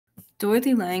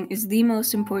Dorothy Lange is the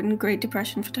most important Great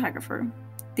Depression photographer.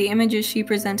 The images she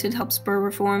presented helped spur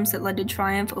reforms that led to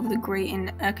triumph over the great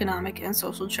economic and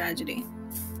social tragedy.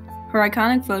 Her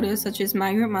iconic photos, such as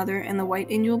Migrant Mother and the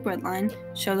White Angel Breadline,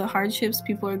 show the hardships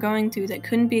people are going through that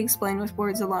couldn't be explained with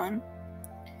words alone.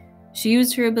 She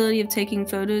used her ability of taking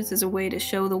photos as a way to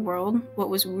show the world what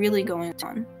was really going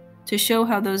on, to show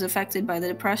how those affected by the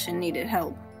Depression needed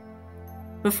help.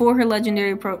 Before her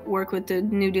legendary work with the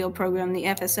New Deal program, the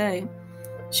FSA,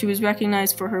 she was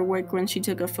recognized for her work when she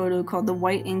took a photo called the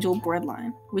White Angel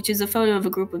Breadline, which is a photo of a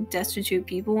group of destitute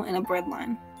people in a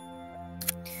breadline.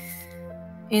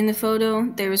 In the photo,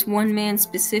 there was one man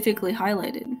specifically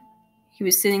highlighted. He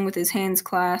was sitting with his hands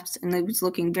clasped and he was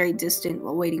looking very distant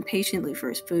while waiting patiently for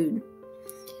his food.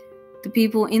 The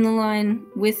people in the line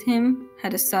with him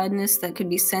had a sadness that could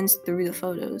be sensed through the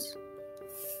photos.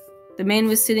 The man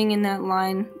was sitting in that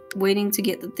line, waiting to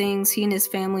get the things he and his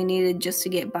family needed just to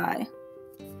get by.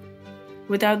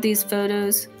 Without these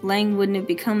photos, Lange wouldn't have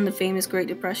become the famous Great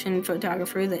Depression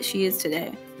photographer that she is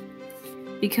today.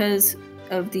 Because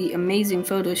of the amazing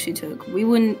photos she took, we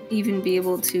wouldn't even be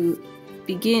able to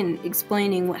begin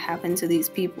explaining what happened to these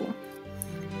people.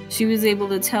 She was able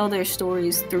to tell their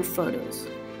stories through photos.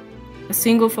 A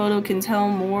single photo can tell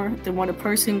more than what a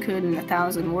person could in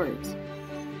 1,000 words.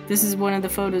 This is one of the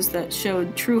photos that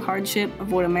showed true hardship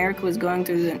of what America was going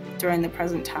through during the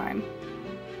present time.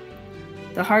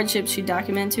 The hardship she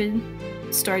documented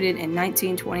started in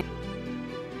 1920.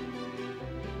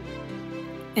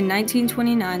 In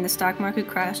 1929, the stock market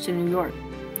crashed in New York.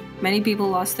 Many people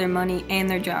lost their money and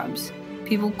their jobs.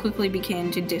 People quickly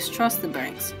began to distrust the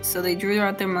banks, so they drew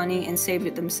out their money and saved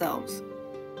it themselves.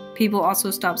 People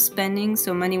also stopped spending,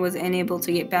 so money was unable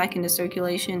to get back into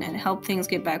circulation and help things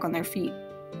get back on their feet.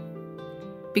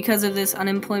 Because of this,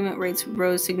 unemployment rates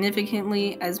rose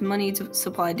significantly as money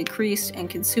supply decreased and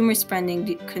consumer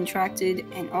spending contracted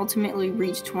and ultimately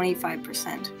reached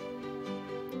 25%.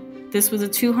 This was a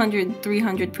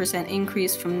 200-300%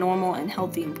 increase from normal and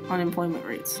healthy unemployment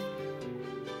rates.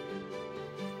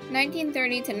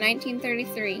 1930 to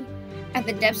 1933. At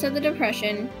the depths of the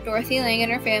Depression, Dorothea Lange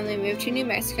and her family moved to New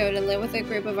Mexico to live with a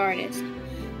group of artists,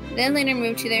 then later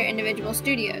moved to their individual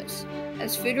studios.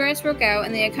 As food riots broke out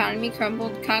and the economy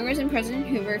crumbled, Congress and President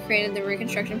Hoover created the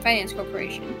Reconstruction Finance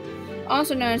Corporation,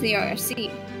 also known as the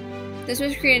RFC. This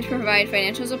was created to provide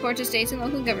financial support to states and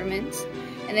local governments,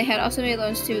 and they had also made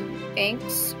loans to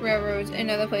banks, railroads, and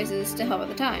other places to help at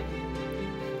the time.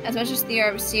 As much as the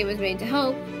RFC was made to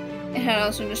help, it had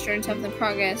also destroyed some of the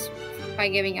progress by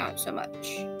giving out so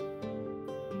much.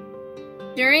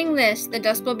 During this, the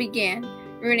Dust Bowl began,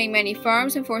 ruining many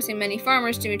farms and forcing many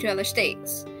farmers to move to other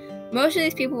states. Most of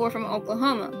these people were from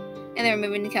Oklahoma, and they were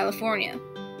moving to California.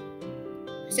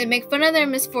 To make fun of their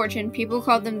misfortune, people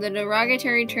called them the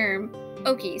derogatory term,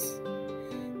 Okies.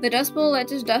 The Dust Bowl led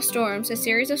to dust storms, a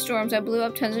series of storms that blew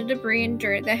up tons of debris and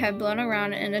dirt that had blown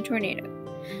around in a tornado.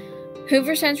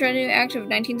 Hoover signed Revenue Act of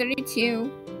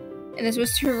 1932, and this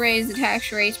was to raise the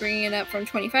tax rates, bringing it up from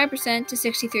 25% to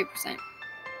 63%.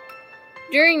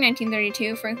 During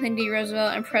 1932, Franklin D.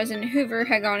 Roosevelt and President Hoover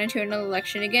had gone into an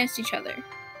election against each other.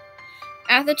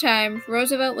 At the time,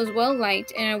 Roosevelt was well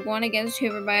liked and had won against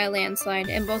Hoover by a landslide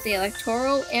in both the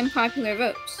electoral and popular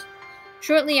votes.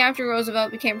 Shortly after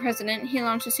Roosevelt became president, he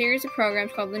launched a series of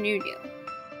programs called the New Deal.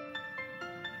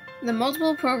 The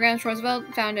multiple programs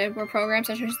Roosevelt founded were programs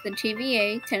such as the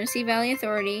TVA, Tennessee Valley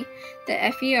Authority, the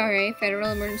FERA,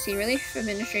 Federal Emergency Relief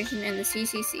Administration, and the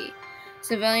CCC,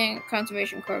 Civilian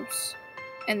Conservation Corps,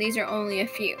 and these are only a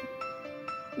few.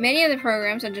 Many other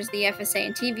programs such as the FSA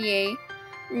and TVA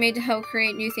were made to help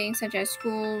create new things such as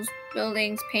schools,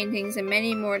 buildings, paintings, and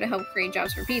many more to help create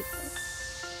jobs for people.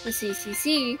 The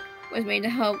CCC was made to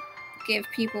help give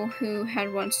people who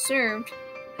had once served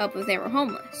help if they were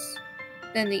homeless.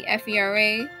 Then the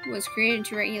FERA was created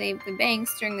to regulate the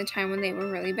banks during the time when they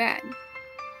were really bad.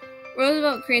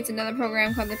 Roosevelt creates another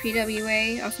program called the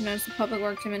PWA, also known as the Public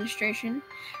Works Administration,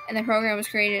 and the program was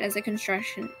created as a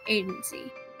construction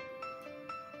agency.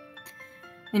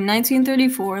 In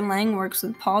 1934, Lange works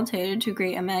with Paul Taylor to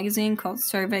create a magazine called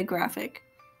Survey Graphic.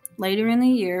 Later in the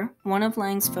year, one of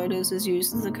Lange's photos is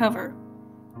used as a cover.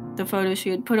 The photo she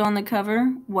had put on the cover,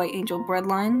 White Angel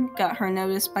Breadline, got her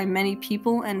noticed by many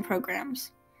people and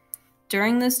programs.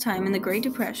 During this time in the Great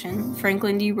Depression,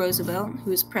 Franklin D. Roosevelt, who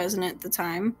was president at the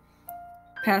time,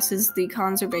 passes the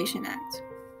Conservation Act.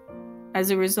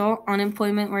 As a result,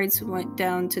 unemployment rates went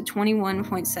down to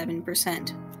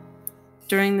 21.7%.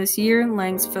 During this year,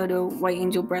 Lange's photo, White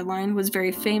Angel Breadline, was a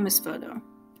very famous photo.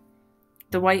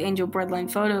 The White Angel breadline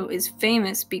photo is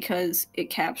famous because it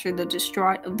captured the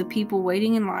distraught of the people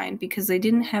waiting in line because they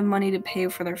didn't have money to pay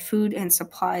for their food and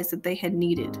supplies that they had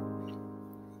needed.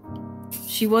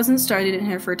 She wasn't started in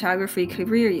her photography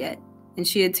career yet, and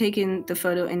she had taken the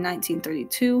photo in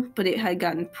 1932, but it had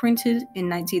gotten printed in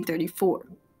 1934.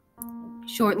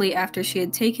 Shortly after she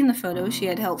had taken the photo, she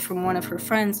had help from one of her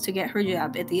friends to get her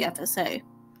job at the FSA.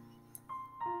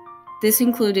 This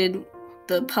included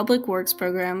the public works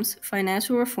programs,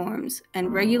 financial reforms,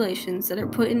 and regulations that are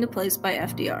put into place by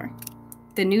FDR.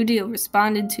 The New Deal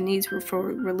responded to needs for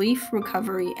relief,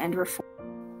 recovery, and reform.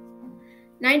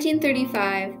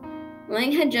 1935,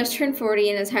 Lange had just turned 40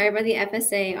 and was hired by the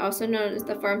FSA, also known as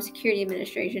the Farm Security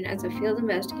Administration, as a field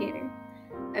investigator.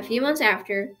 A few months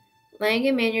after, Lange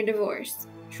and Manuel divorced.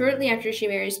 Shortly after, she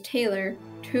marries Taylor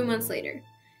 2 months later.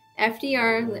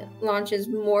 FDR launches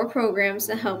more programs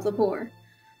to help the poor.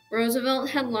 Roosevelt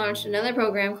had launched another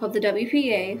program called the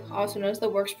WPA, also known as the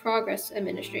Works Progress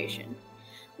Administration,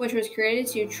 which was created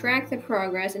to track the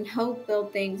progress and help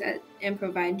build things and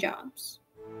provide jobs.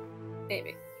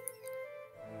 Maybe.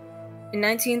 In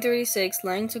 1936,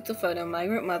 Lange took the photo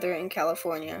Migrant Mother in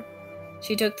California.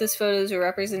 She took this photo as a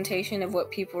representation of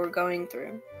what people were going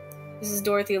through. This is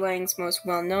Dorothea Lange's most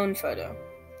well-known photo.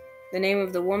 The name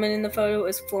of the woman in the photo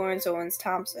is Florence Owens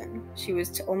Thompson. She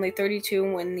was only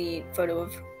 32 when the photo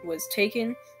was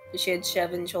taken, and she had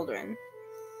 7 children.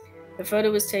 The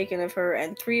photo was taken of her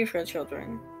and 3 of her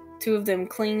children, 2 of them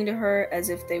clinging to her as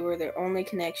if they were their only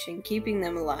connection, keeping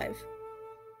them alive.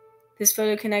 This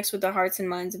photo connects with the hearts and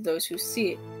minds of those who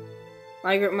see it.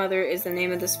 Migrant Mother is the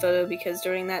name of this photo because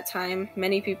during that time,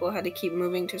 many people had to keep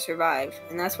moving to survive,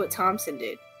 and that's what Thompson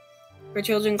did. Her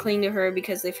children cling to her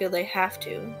because they feel they have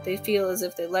to. They feel as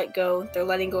if they let go, they're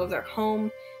letting go of their home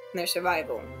and their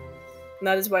survival. And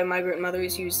that is why Migrant Mother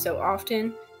is used so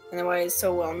often, and why it is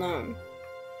so well known.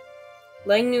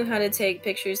 Lange knew how to take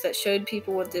pictures that showed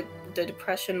people what the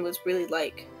Depression was really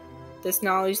like. This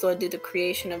knowledge led to the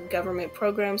creation of government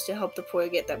programs to help the poor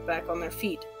get that back on their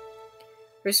feet.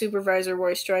 Her supervisor,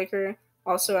 Roy Stryker,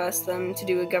 also asked them to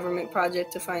do a government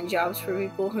project to find jobs for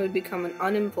people who had become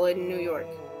unemployed in New York.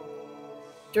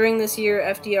 During this year,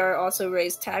 FDR also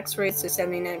raised tax rates to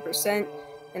 79%,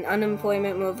 and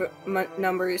unemployment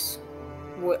numbers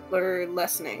were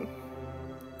lessening.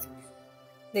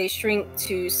 They shrink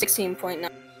to 16.9.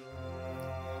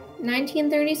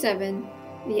 1937,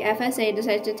 the FSA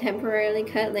decides to temporarily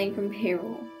cut Lange from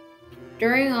payroll.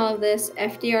 During all of this,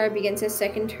 FDR begins his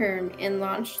second term and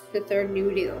launched the Third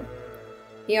New Deal.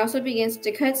 He also begins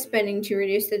to cut spending to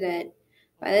reduce the debt.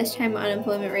 By this time,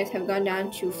 unemployment rates have gone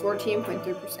down to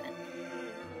 14.3%.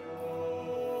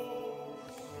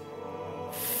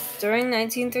 During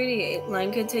 1938,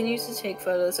 Lange continues to take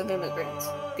photos of immigrants.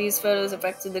 These photos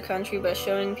affected the country by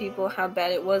showing people how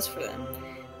bad it was for them.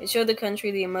 It showed the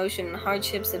country the emotion and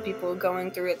hardships that people were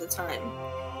going through at the time.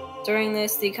 During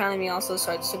this, the economy also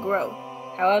starts to grow.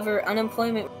 However,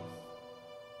 unemployment.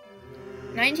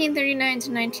 1939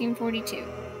 to 1942.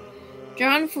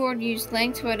 John Ford used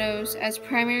Lange's photos as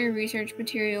primary research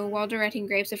material while directing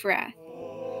Grapes of Wrath.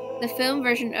 The film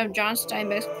version of John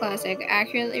Steinbeck's classic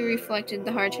accurately reflected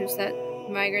the hardships that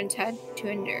migrants had to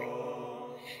endure.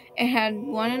 It had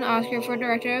won an Oscar for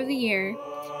Director of the Year,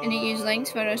 and it used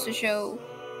Lange's photos to show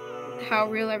how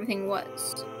real everything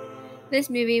was. This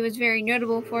movie was very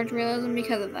notable for its realism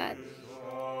because of that.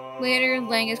 Later,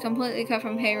 Lange is completely cut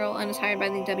from payroll and is hired by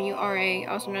the WRA,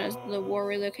 also known as the War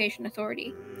Relocation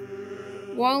Authority.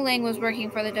 While Lange was working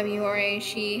for the WRA,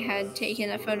 she had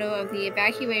taken a photo of the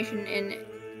evacuation and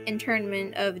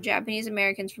internment of Japanese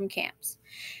Americans from camps.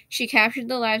 She captured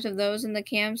the lives of those in the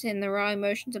camps and the raw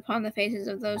emotions upon the faces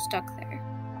of those stuck there.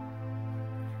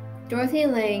 Dorothea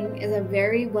Lange is a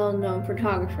very well-known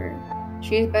photographer.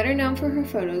 She is better known for her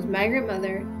photos Migrant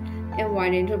Mother and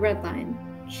White Angel Breadline.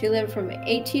 She lived from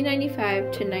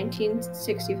 1895 to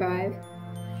 1965,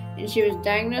 and she was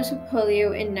diagnosed with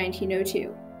polio in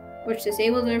 1902, which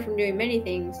disabled her from doing many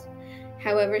things.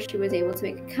 However, she was able to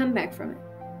make a comeback from it.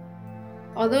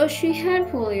 Although she had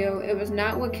polio, it was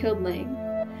not what killed Lange.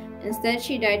 Instead,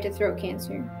 she died to throat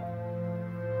cancer.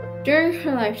 During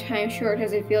her lifetime, she worked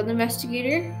as a field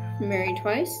investigator, married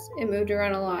twice, and moved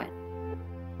around a lot.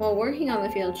 While working on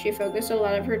the field, she focused a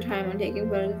lot of her time on taking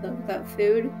photos without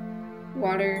food,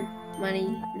 water,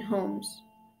 money, and homes.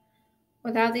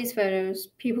 Without these photos,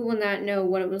 people would not know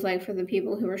what it was like for the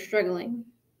people who were struggling.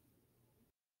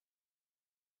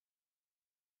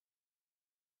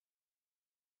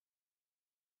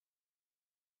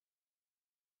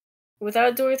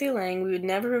 Without Dorothea Lange, we would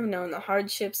never have known the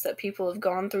hardships that people have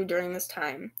gone through during this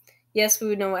time. Yes, we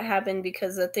would know what happened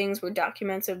because the things were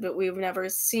documented, but we've never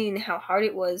seen how hard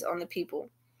it was on the people.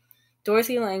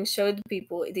 Dorothy Lange showed the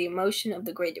people the emotion of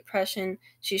the Great Depression.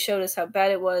 She showed us how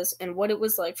bad it was and what it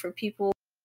was like for people